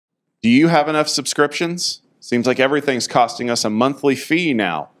Do you have enough subscriptions? Seems like everything's costing us a monthly fee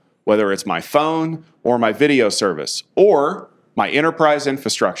now, whether it's my phone or my video service or my enterprise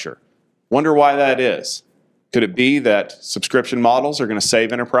infrastructure. Wonder why that is. Could it be that subscription models are going to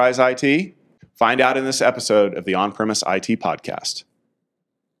save enterprise IT? Find out in this episode of the On-Premise IT Podcast.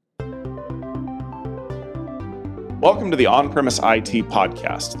 Welcome to the On-Premise IT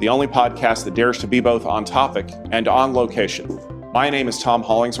Podcast, the only podcast that dares to be both on topic and on location. My name is Tom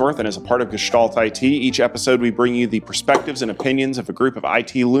Hollingsworth, and as a part of Gestalt IT, each episode we bring you the perspectives and opinions of a group of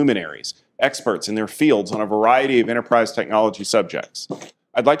IT luminaries, experts in their fields on a variety of enterprise technology subjects.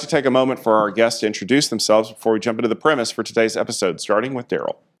 I'd like to take a moment for our guests to introduce themselves before we jump into the premise for today's episode, starting with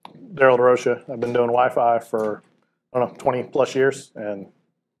Darrell. Darrell DeRosia. I've been doing Wi-Fi for, 20 plus years and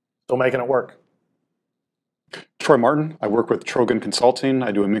still making it work. Troy Martin. I work with Trogan Consulting.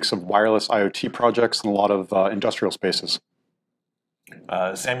 I do a mix of wireless IoT projects and a lot of industrial spaces.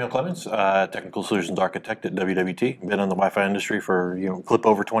 Samuel Clements, Technical Solutions Architect at WWT. Been in the Wi-Fi industry for clip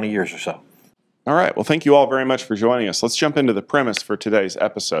over 20 years or so. All right. Well, thank you all very much for joining us. Let's jump into the premise for today's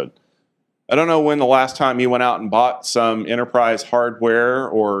episode. I don't know when the last time you went out and bought some enterprise hardware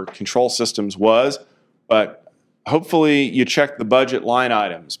or control systems was, but hopefully you checked the budget line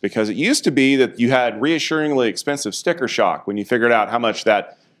items, because it used to be that you had reassuringly expensive sticker shock when you figured out how much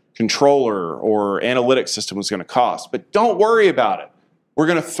that controller or analytics system was going to cost. But don't worry about it. We're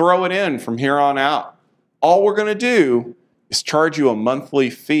going to throw it in from here on out. All we're going to do is charge you a monthly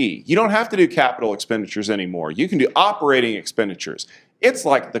fee. You don't have to do capital expenditures anymore. You can do operating expenditures. It's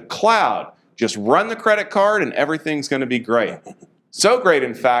like the cloud. Just run the credit card and everything's going to be great. So great,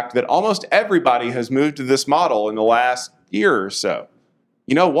 in fact, that almost everybody has moved to this model in the last year or so.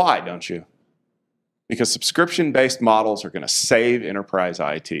 You know why, don't you? Because subscription-based models are going to save enterprise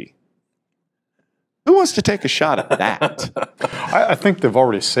IT. Who wants to take a shot at that? I think they've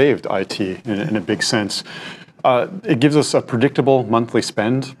already saved IT in a big sense. It gives us a predictable monthly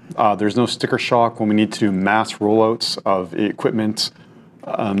spend. There's no sticker shock when we need to do mass rollouts of equipment.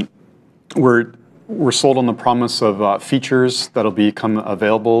 We're sold on the promise of features that'll become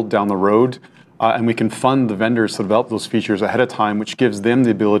available down the road, and we can fund the vendors to develop those features ahead of time, which gives them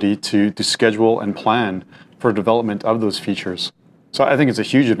the ability to schedule and plan for development of those features. So I think it's a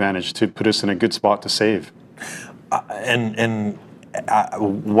huge advantage to put us in a good spot to save.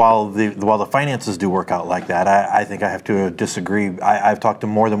 While the finances do work out like that, I think I have to disagree. I've talked to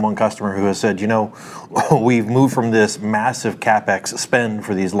more than one customer who has said, we've moved from this massive CapEx spend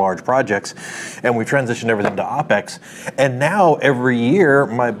for these large projects, and we've transitioned everything to OpEx, and now every year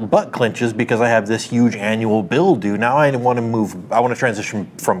my butt clenches because I have this huge annual bill due. Now I want to transition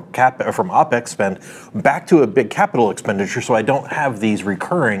from OpEx spend back to a big capital expenditure, so I don't have these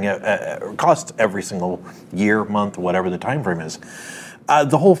recurring costs every single year, month, whatever the time frame is.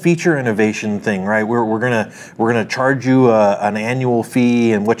 The whole feature innovation thing, right? We're gonna charge you an annual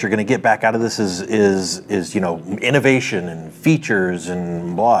fee, and what you're gonna get back out of this is innovation and features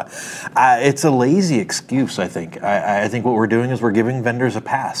and blah. It's a lazy excuse, I think. I think what we're doing is we're giving vendors a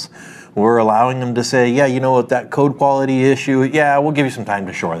pass. We're allowing them to say, yeah, you know what, that code quality issue, yeah, we'll give you some time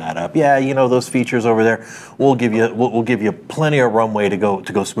to shore that up. Yeah, those features over there, we'll give you plenty of runway to go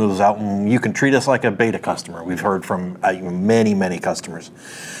smooth those out, and you can treat us like a beta customer. We've heard from many customers.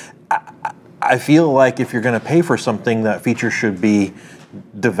 I feel like if you're going to pay for something, that feature should be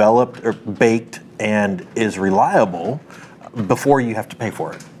developed or baked and is reliable before you have to pay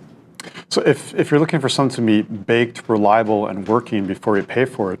for it. So if you're looking for something to be baked, reliable, and working before you pay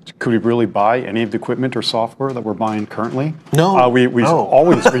for it, could we really buy any of the equipment or software that we're buying currently? No. We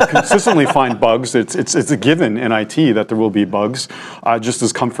consistently find bugs. It's a given in IT that there will be bugs, just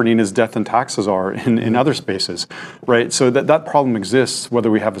as comforting as death and taxes are in other spaces, right? So that problem exists whether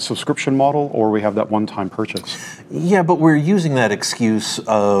we have a subscription model or we have that one-time purchase. Yeah, but we're using that excuse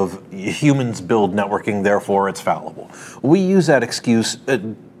of humans build networking, therefore it's fallible. We use that excuse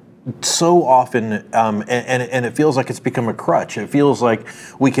so often, and it feels like it's become a crutch. It feels like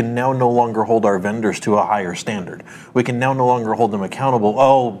we can now no longer hold our vendors to a higher standard. We can now no longer hold them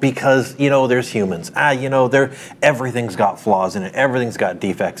accountable. Because there's humans. Everything's got flaws in it. Everything's got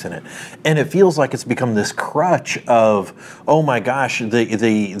defects in it, and it feels like it's become this crutch of, oh my gosh,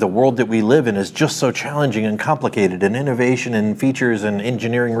 the world that we live in is just so challenging and complicated, and innovation and features and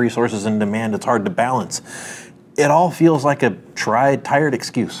engineering resources and demand, it's hard to balance. It all feels like a tired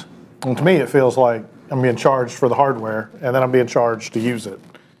excuse. And to me, it feels like I'm being charged for the hardware, and then I'm being charged to use it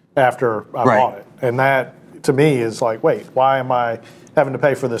after I bought it. And that, to me, is like, wait, why am I having to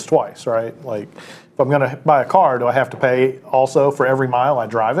pay for this twice, right? Like, if I'm going to buy a car, do I have to pay also for every mile I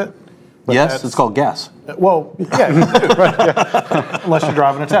drive it? Yes, it's called gas. Well, yeah, you do, right? Yeah. Unless you're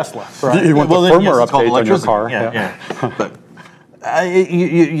driving a Tesla, right? You want the then, firmware it's called update on your electricity. car. Yeah. But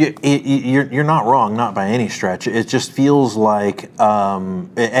you're not wrong, not by any stretch. It just feels like,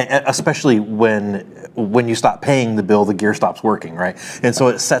 especially when you stop paying the bill, the gear stops working, right? And so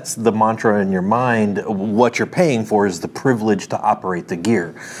it sets the mantra in your mind: what you're paying for is the privilege to operate the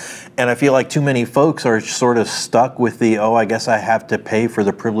gear. And I feel like too many folks are sort of stuck with the, oh, I guess I have to pay for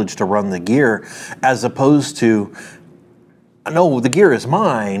the privilege to run the gear, as opposed to, no, the gear is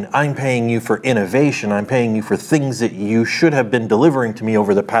mine. I'm paying you for innovation. I'm paying you for things that you should have been delivering to me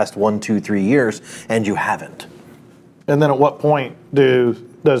over the past 1, 2, 3 years, and you haven't. And then at what point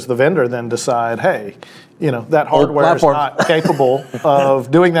does the vendor then decide, hey, that hardware is not capable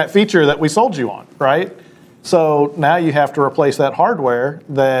of doing that feature that we sold you on, right? So now you have to replace that hardware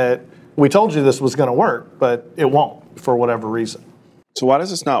that we told you this was going to work, but it won't for whatever reason. So why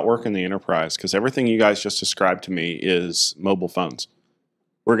does this not work in the enterprise? Because everything you guys just described to me is mobile phones.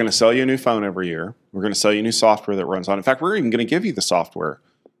 We're going to sell you a new phone every year. We're going to sell you new software that runs on. In fact, we're even going to give you the software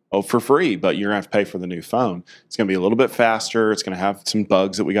for free, but you're going to have to pay for the new phone. It's going to be a little bit faster. It's going to have some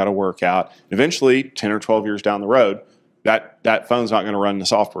bugs that we got to work out. Eventually, 10 or 12 years down the road, that phone's not going to run the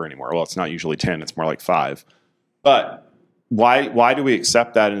software anymore. Well, it's not usually 10. It's more like 5. But why do we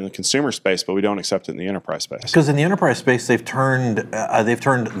accept that in the consumer space, but we don't accept it in the enterprise space? Because in the enterprise space, they've turned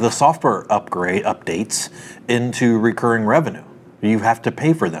the software updates into recurring revenue. You have to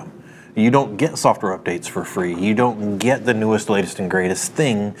pay for them. You don't get software updates for free. You don't get the newest, latest, and greatest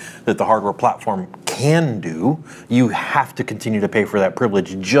thing that the hardware platform can do. You have to continue to pay for that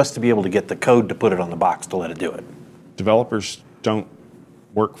privilege just to be able to get the code to put it on the box to let it do it. Developers don't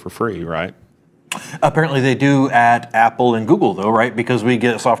work for free, right? Apparently they do at Apple and Google, though, right? Because we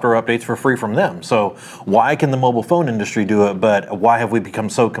get software updates for free from them. So why can the mobile phone industry do it, but why have we become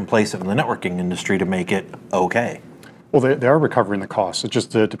so complacent in the networking industry to make it okay? Well, they are recovering the costs. It's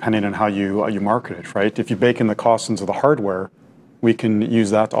just depending on how you market it, right? If you bake in the costs into the hardware, we can use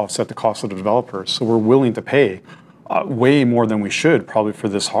that to offset the cost of the developers. So we're willing to pay way more than we should probably for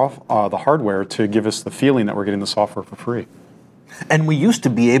this the hardware to give us the feeling that we're getting the software for free. And we used to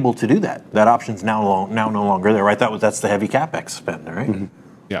be able to do that. That option's now no longer there, right? That's the heavy CapEx spend, right? Mm-hmm.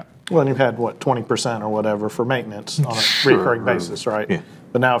 Yeah. Well, and you've had, 20% or whatever for maintenance on a recurring basis, right? Yeah.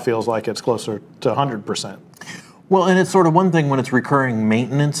 But now it feels like it's closer to 100%. Well, and it's sort of one thing when it's recurring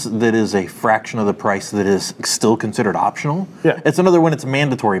maintenance that is a fraction of the price that is still considered optional. Yeah. It's another when it's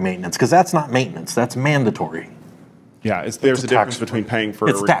mandatory maintenance, because that's not maintenance, that's mandatory. Yeah, there's a difference between paying for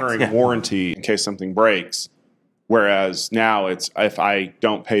a recurring warranty in case something breaks. Whereas now it's, if I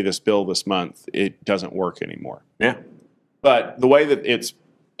don't pay this bill this month, it doesn't work anymore. Yeah. But the way that it's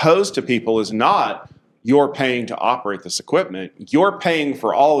posed to people is not you're paying to operate this equipment. You're paying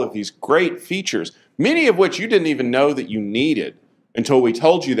for all of these great features, many of which you didn't even know that you needed until we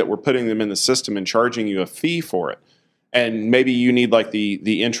told you that we're putting them in the system and charging you a fee for it. And maybe you need like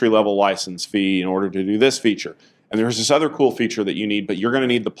the entry-level license fee in order to do this feature. And there's this other cool feature that you need, but you're going to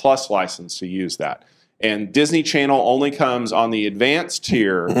need the Plus license to use that. And Disney Channel only comes on the advanced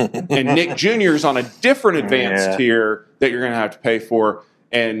tier, and Nick Jr. is on a different advanced tier that you're going to have to pay for.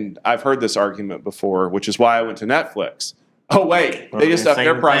 And I've heard this argument before, which is why I went to Netflix. Oh, wait, they just upped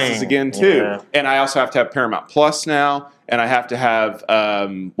their prices again, too. Yeah. And I also have to have Paramount Plus now, and I have to have,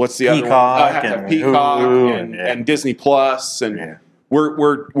 what's the other one? I have to have Peacock and Disney Plus. And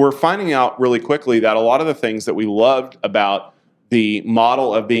we're finding out really quickly that a lot of the things that we loved about the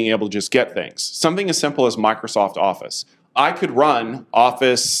model of being able to just get things. Something as simple as Microsoft Office. I could run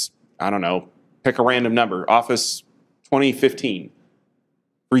Office, I don't know, pick a random number, Office 2015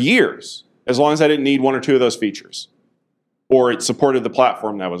 for years, as long as I didn't need one or two of those features, or it supported the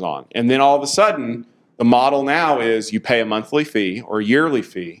platform that I was on. And then all of a sudden, the model now is you pay a monthly fee or a yearly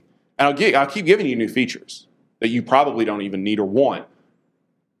fee, and I'll keep giving you new features that you probably don't even need or want.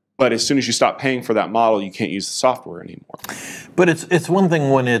 But as soon as you stop paying for that model, you can't use the software anymore. But it's one thing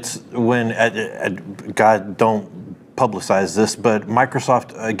when God, don't publicize this, but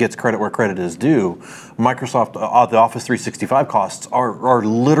Microsoft gets credit where credit is due. Microsoft, the Office 365 costs are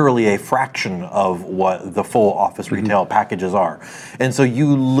literally a fraction of what the full Office retail packages are. And so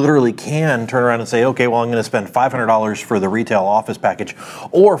you literally can turn around and say, okay, well, I'm going to spend $500 for the retail Office package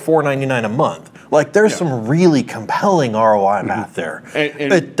or $499 a month. Like, there's some really compelling ROI math there.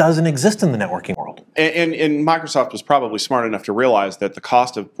 And it doesn't exist in the networking world. And Microsoft was probably smart enough to realize that the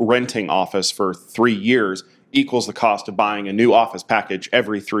cost of renting Office for 3 years equals the cost of buying a new Office package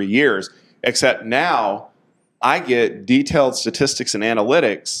every 3 years, except now I get detailed statistics and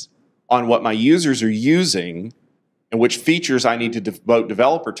analytics on what my users are using and which features I need to devote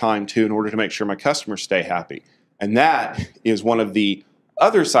developer time to in order to make sure my customers stay happy. And that is one of the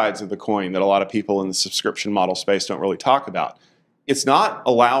other sides of the coin that a lot of people in the subscription model space don't really talk about. It's not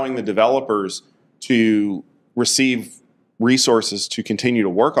allowing the developers to receive resources to continue to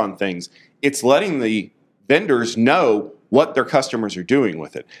work on things. It's letting the vendors know what their customers are doing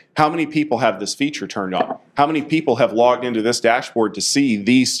with it. How many people have this feature turned on? How many people have logged into this dashboard to see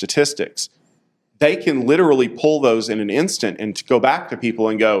these statistics? They can literally pull those in an instant and to go back to people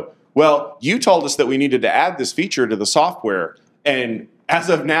and go, well, you told us that we needed to add this feature to the software, and as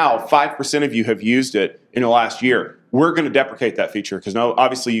of now, 5% of you have used it in the last year. We're going to deprecate that feature because no,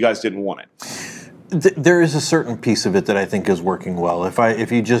 obviously you guys didn't want it. There is a certain piece of it that I think is working well.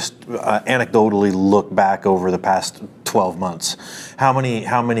 If you just anecdotally look back over the past 12 months, how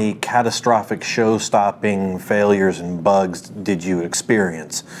many catastrophic show-stopping failures and bugs did you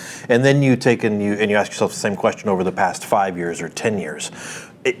experience? And then you take and you ask yourself the same question over the past 5 years or 10 years.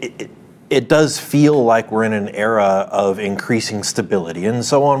 It does feel like we're in an era of increasing stability. And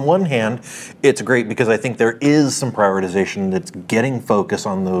so on one hand, it's great because I think there is some prioritization that's getting focus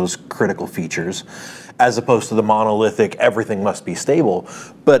on those critical features as opposed to the monolithic, everything must be stable,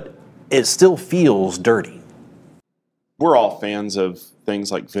 but it still feels dirty. We're all fans of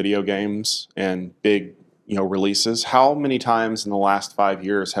things like video games and big, releases. How many times in the last 5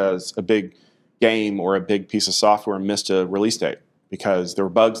 years has a big game or a big piece of software missed a release date because there were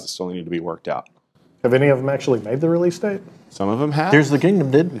bugs that still needed to be worked out? Have any of them actually made the release date? Some of them have. Tears of the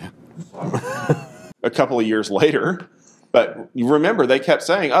Kingdom did. A couple of years later. But you remember, they kept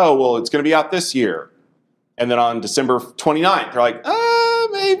saying, oh, well, it's going to be out this year. And then on December 29th, they're like,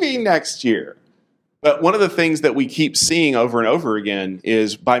 maybe next year. But one of the things that we keep seeing over and over again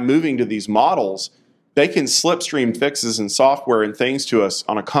is by moving to these models, they can slipstream fixes in software and things to us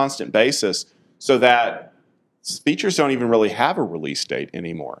on a constant basis so that features don't even really have a release date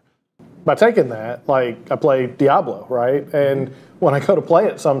anymore. By taking that, like I play Diablo, right? And when I go to play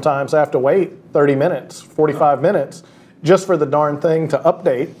it, sometimes I have to wait 30 minutes, 45 minutes, just for the darn thing to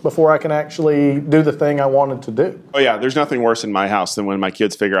update before I can actually do the thing I wanted to do. Oh yeah, there's nothing worse in my house than when my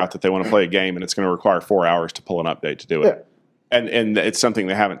kids figure out that they want to play a game and it's going to require 4 hours to pull an update to do it. Yeah. And it's something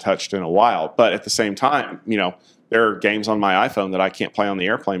they haven't touched in a while. But at the same time, there are games on my iPhone that I can't play on the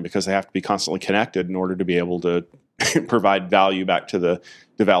airplane because they have to be constantly connected in order to be able to provide value back to the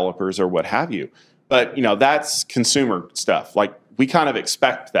developers or what have you. But, that's consumer stuff. Like, we kind of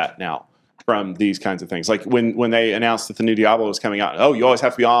expect that now from these kinds of things. Like, when they announced that the new Diablo was coming out, oh, you always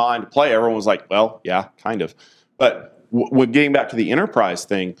have to be online to play, everyone was like, well, yeah, kind of. But getting back to the enterprise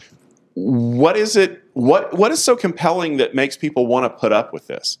thing, what is it? What is so compelling that makes people want to put up with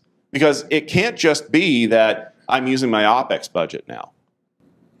this? Because it can't just be that I'm using my OpEx budget now.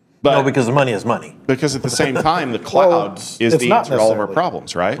 But no, because the money is money. Because at the same time, the cloud is the answer to all of our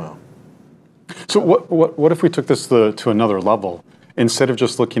problems, right? Well. So what if we took this to another level? Instead of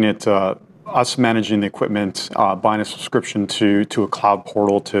just looking at us managing the equipment, buying a subscription to a cloud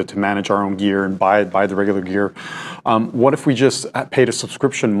portal to manage our own gear and buy the regular gear, what if we just paid a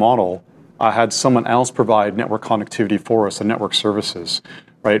subscription model, had someone else provide network connectivity for us and network services,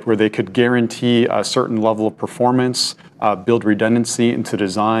 right, where they could guarantee a certain level of performance, build redundancy into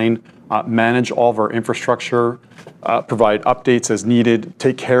design, manage all of our infrastructure, provide updates as needed,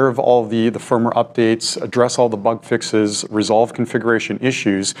 take care of all the firmware updates, address all the bug fixes, resolve configuration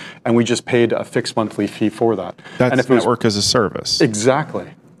issues, and we just paid a fixed monthly fee for that. That's and if network as a service.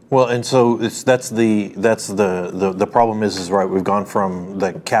 Exactly. Well, and so that's the problem is right. We've gone from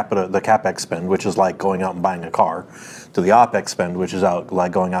the capex spend, which is like going out and buying a car, to the OpEx spend, which is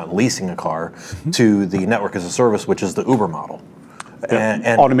like going out and leasing a car, to the network as a service, which is the Uber model. Yeah,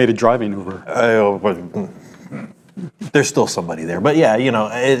 and automated driving Uber. There's still somebody there, but yeah,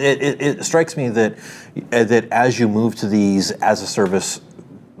 it strikes me that as you move to these as a service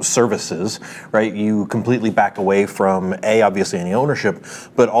services, right, you completely back away from obviously any ownership,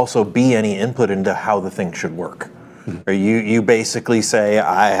 but also any input into how the thing should work. Mm-hmm. You basically say,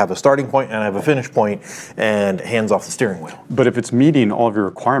 I have a starting point and I have a finish point, and hands off the steering wheel. But if it's meeting all of your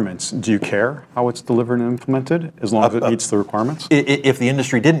requirements, do you care how it's delivered and implemented, as long as it meets the requirements? If the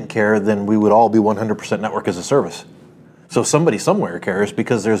industry didn't care, then we would all be 100% network as a service. So somebody somewhere cares,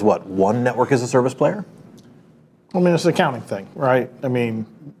 because there's one network as a service player? I mean, it's an accounting thing, right? I mean,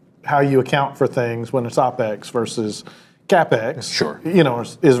 how you account for things when it's OpEx versus CapEx, sure,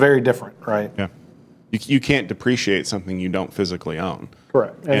 is very different, right? Yeah. You can't depreciate something you don't physically own.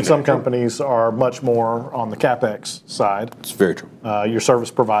 Correct. And some companies are much more on the CapEx side. It's very true. Your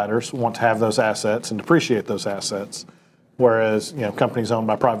service providers want to have those assets and depreciate those assets, Whereas, companies owned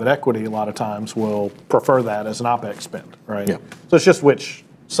by private equity a lot of times will prefer that as an OpEx spend, right? Yeah. So it's just which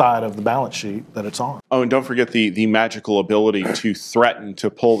side of the balance sheet that it's on. Oh, and don't forget the magical ability to threaten to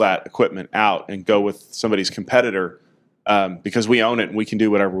pull that equipment out and go with somebody's competitor, because we own it and we can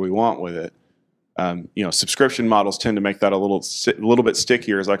do whatever we want with it. Subscription models tend to make that a little bit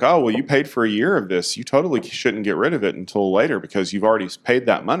stickier. It's like, oh, well, you paid for a year of this. You totally shouldn't get rid of it until later because you've already paid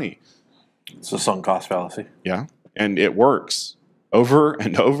that money. It's a sunk cost fallacy. Yeah, and it works over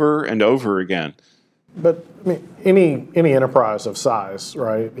and over and over again. But any enterprise of size,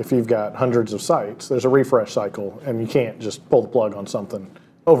 right? If you've got hundreds of sites, there's a refresh cycle, and you can't just pull the plug on something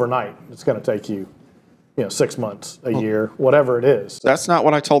overnight. It's going to take you, 6 months, a year, whatever it is. That's not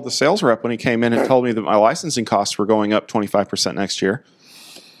what I told the sales rep when he came in and told me that my licensing costs were going up 25% next year.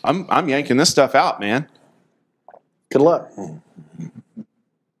 I'm yanking this stuff out, man. Good luck.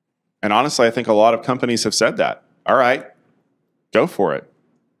 And honestly, I think a lot of companies have said that. All right, go for it.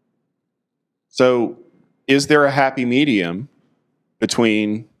 So is there a happy medium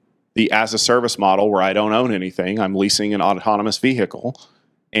between the as-a-service model where I don't own anything, I'm leasing an autonomous vehicle,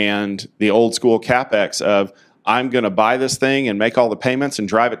 and the old school CapEx of I'm going to buy this thing and make all the payments and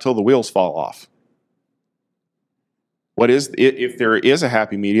drive it till the wheels fall off? If there is a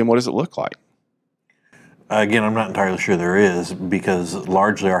happy medium, what does it look like? Again, I'm not entirely sure there is, because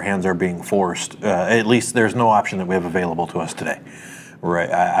largely our hands are being forced. At least there's no option that we have available to us today.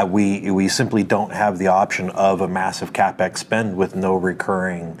 Right, we simply don't have the option of a massive CapEx spend with no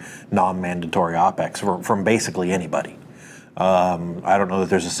recurring non-mandatory OpEx from basically anybody. I don't know that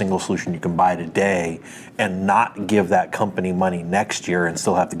there's a single solution you can buy today and not give that company money next year and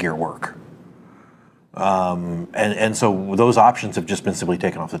still have the gear work. And so those options have just been simply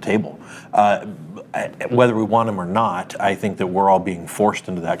taken off the table. Whether we want them or not, I think that we're all being forced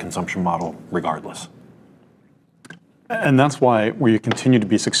into that consumption model regardless. And that's why we continue to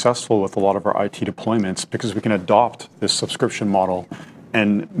be successful with a lot of our IT deployments, because we can adopt this subscription model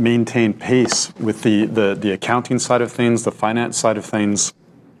and maintain pace with the accounting side of things, the finance side of things,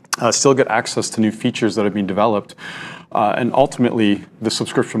 still get access to new features that are being developed. And ultimately, the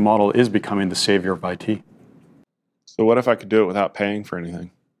subscription model is becoming the savior of IT. So what if I could do it without paying for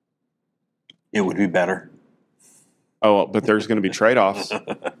anything? It would be better. Oh, but there's going to be trade-offs.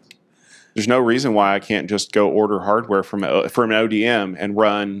 There's no reason why I can't just go order hardware from an ODM and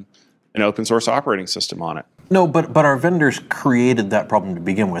run an open source operating system on it. No, but our vendors created that problem to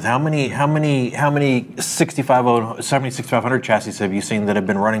begin with. How many 6500 chassis have you seen that have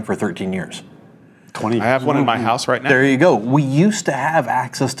been running for 13 years? 20. I have one in my house right now. There you go. We used to have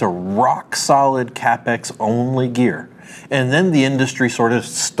access to rock solid CapEx only gear. And then the industry sort of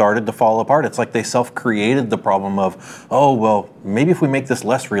started to fall apart. It's like they self-created the problem of, oh, well, maybe if we make this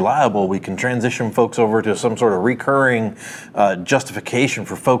less reliable, we can transition folks over to some sort of recurring justification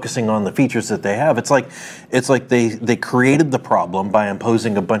for focusing on the features that they have. It's like they created the problem by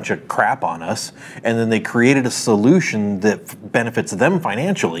imposing a bunch of crap on us, and then they created a solution that benefits them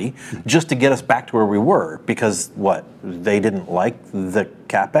financially just to get us back to where we were. Because what? They didn't like the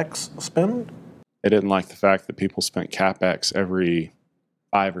CapEx spend? They didn't like the fact that people spent CapEx every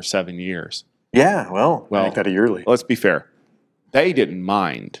 5 or 7 years. Yeah, well, I think that yearly. Let's be fair. They didn't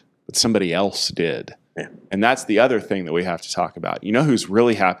mind, but somebody else did. Yeah. And that's the other thing that we have to talk about. You know who's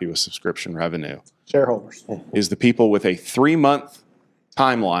really happy with subscription revenue? Shareholders. Is the people with a 3-month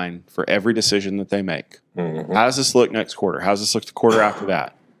timeline for every decision that they make. Mm-hmm. How does this look next quarter? How does this look the quarter after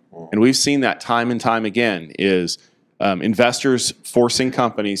that? And we've seen that time and time again is investors forcing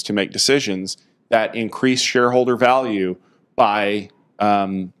companies to make decisions that increase shareholder value by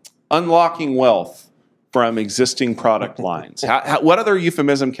unlocking wealth from existing product lines. What other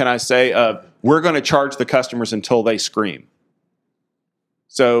euphemism can I say of we're going to charge the customers until they scream?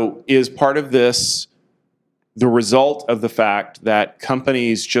 So is part of this the result of the fact that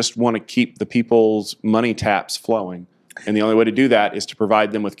companies just want to keep the people's money taps flowing? And the only way to do that is to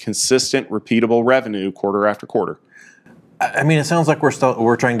provide them with consistent, repeatable revenue quarter after quarter. I mean, it sounds like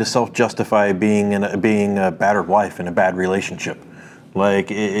we're trying to self-justify being a battered wife in a bad relationship. Like,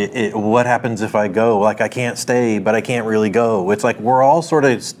 what happens if I go? Like, I can't stay, but I can't really go. It's like we're all sort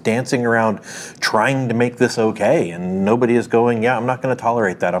of dancing around trying to make this okay, and nobody is going, yeah, I'm not going to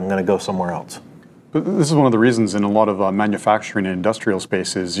tolerate that. I'm going to go somewhere else. But this is one of the reasons in a lot of manufacturing and industrial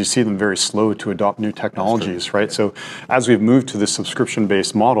spaces, you see them very slow to adopt new technologies, right? So as we've moved to this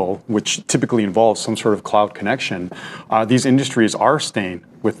subscription-based model, which typically involves some sort of cloud connection, these industries are staying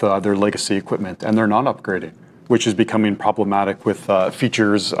with their legacy equipment, and they're not upgrading, which is becoming problematic with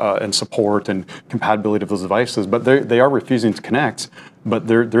features and support and compatibility of those devices. But they are refusing to connect, but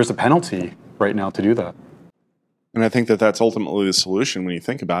there's a penalty right now to do that. And I think that that's ultimately the solution when you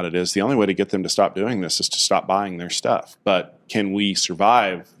think about it, is the only way to get them to stop doing this is to stop buying their stuff. But can we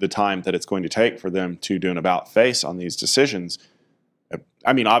survive the time that it's going to take for them to do an about face on these decisions?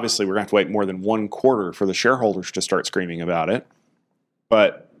 I mean, obviously, we're going to have to wait more than 1 quarter for the shareholders to start screaming about it.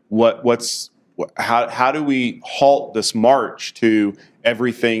 But how do we halt this march to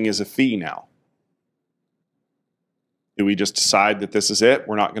everything is a fee now? Do we just decide that this is it?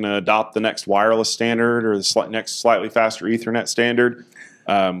 We're not going to adopt the next wireless standard or the next slightly faster Ethernet standard.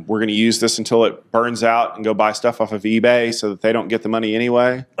 We're going to use this until it burns out and go buy stuff off of eBay so that they don't get the money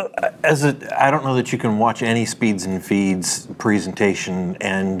anyway? I don't know that you can watch any speeds and feeds presentation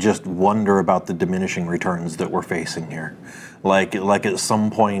and just wonder about the diminishing returns that we're facing here. Like at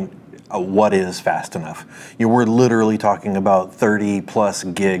some point, what is fast enough? We're literally talking about 30 plus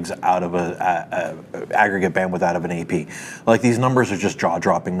gigs out of a aggregate bandwidth out of an AP. Like, these numbers are just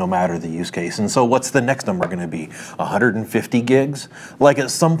jaw-dropping no matter the use case. And so what's the next number going to be? 150 gigs? Like,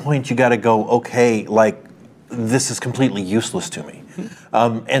 at some point you got to go, okay, like, this is completely useless to me.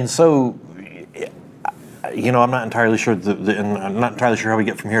 And so, I'm not entirely sure and I'm not entirely sure how we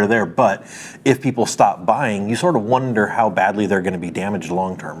get from here to there, but if people stop buying, you sort of wonder how badly they're going to be damaged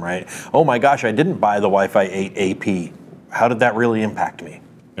long term, right? Oh my gosh, I didn't buy the Wi-Fi 8 AP. How did that really impact me?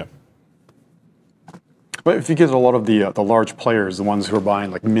 Yeah. But if you get a lot of the large players, the ones who are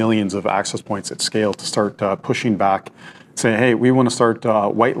buying like millions of access points at scale, to start pushing back, say, hey, we want to start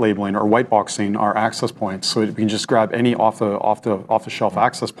white labeling or white boxing our access points, so we can just grab any off the shelf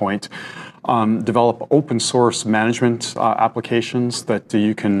access point. Develop open source management applications that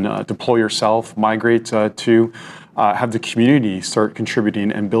you can deploy yourself, migrate to, have the community start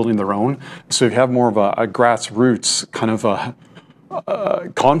contributing and building their own. So if you have more of a grassroots kind of a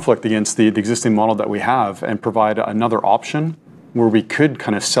conflict against the existing model that we have, and provide another option where we could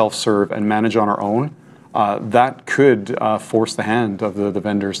kind of self-serve and manage on our own, that could force the hand of the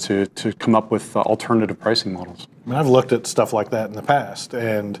vendors to come up with alternative pricing models. I mean, I've looked at stuff like that in the past,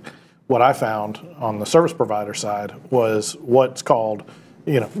 and what I found on the service provider side was what's called,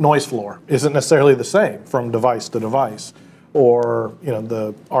 noise floor isn't necessarily the same from device to device, or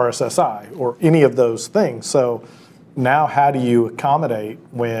the RSSI or any of those things. So now, how do you accommodate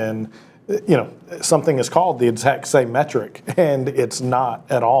when something is called the exact same metric and it's not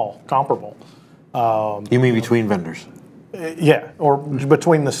at all comparable? You mean between vendors? Yeah, or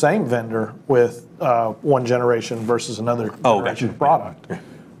between the same vendor with one generation versus another generation of product.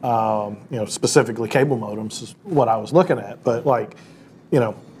 Specifically cable modems is what I was looking at, but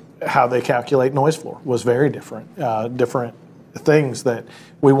how they calculate noise floor was very different. Different things that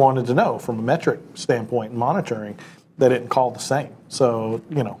we wanted to know from a metric standpoint and monitoring, they didn't call the same. So,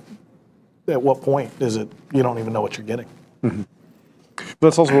 at what point is it you don't even know what you're getting? Mm-hmm.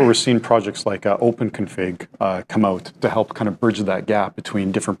 That's also where we're seeing projects like OpenConfig come out to help kind of bridge that gap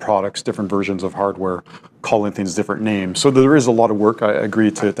between different products, different versions of hardware, calling things different names. So there is a lot of work, I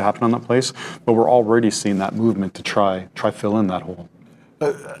agree, to happen on that place, but we're already seeing that movement to try fill in that hole.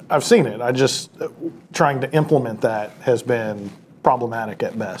 I've seen it. I just, trying to implement that has been problematic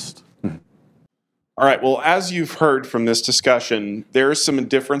at best. Mm-hmm. All right, well, as you've heard from this discussion, there is some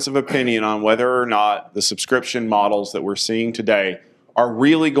difference of opinion on whether or not the subscription models that we're seeing today are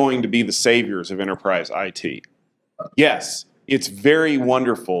really going to be the saviors of enterprise IT. Yes, it's very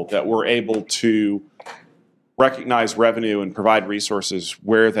wonderful that we're able to recognize revenue and provide resources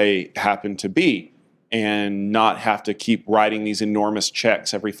where they happen to be, and not have to keep writing these enormous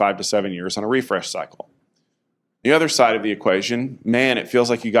checks every 5 to 7 years on a refresh cycle. The other side of the equation, man, it feels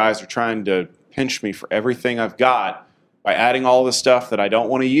like you guys are trying to pinch me for everything I've got by adding all the stuff that I don't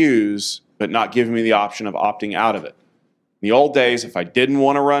want to use, but not giving me the option of opting out of it. In the old days, if I didn't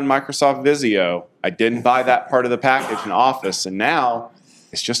want to run Microsoft Visio, I didn't buy that part of the package in Office, and now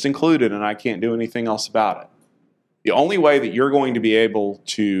it's just included and I can't do anything else about it. The only way that you're going to be able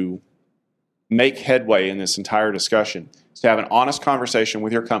to make headway in this entire discussion is to have an honest conversation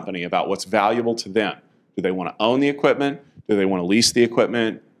with your company about what's valuable to them. Do they want to own the equipment? Do they want to lease the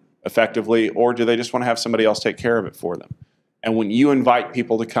equipment effectively? Or do they just want to have somebody else take care of it for them? And when you invite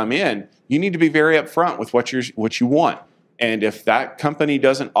people to come in, you need to be very upfront with what you want. And if that company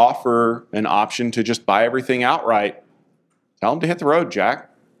doesn't offer an option to just buy everything outright, tell them to hit the road, Jack.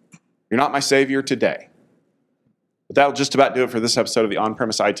 You're not my savior today. But that'll just about do it for this episode of the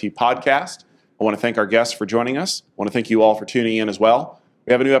On-Premise IT Podcast. I want to thank our guests for joining us. I want to thank you all for tuning in as well.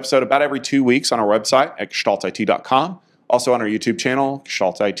 We have a new episode about every 2 weeks on our website at gestaltit.com, also on our YouTube channel,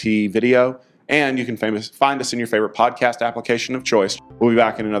 Gestalt IT Video, and you can find us in your favorite podcast application of choice. We'll be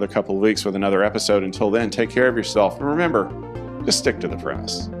back in another couple of weeks with another episode. Until then, take care of yourself, and remember, just stick to the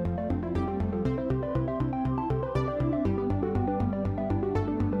premise.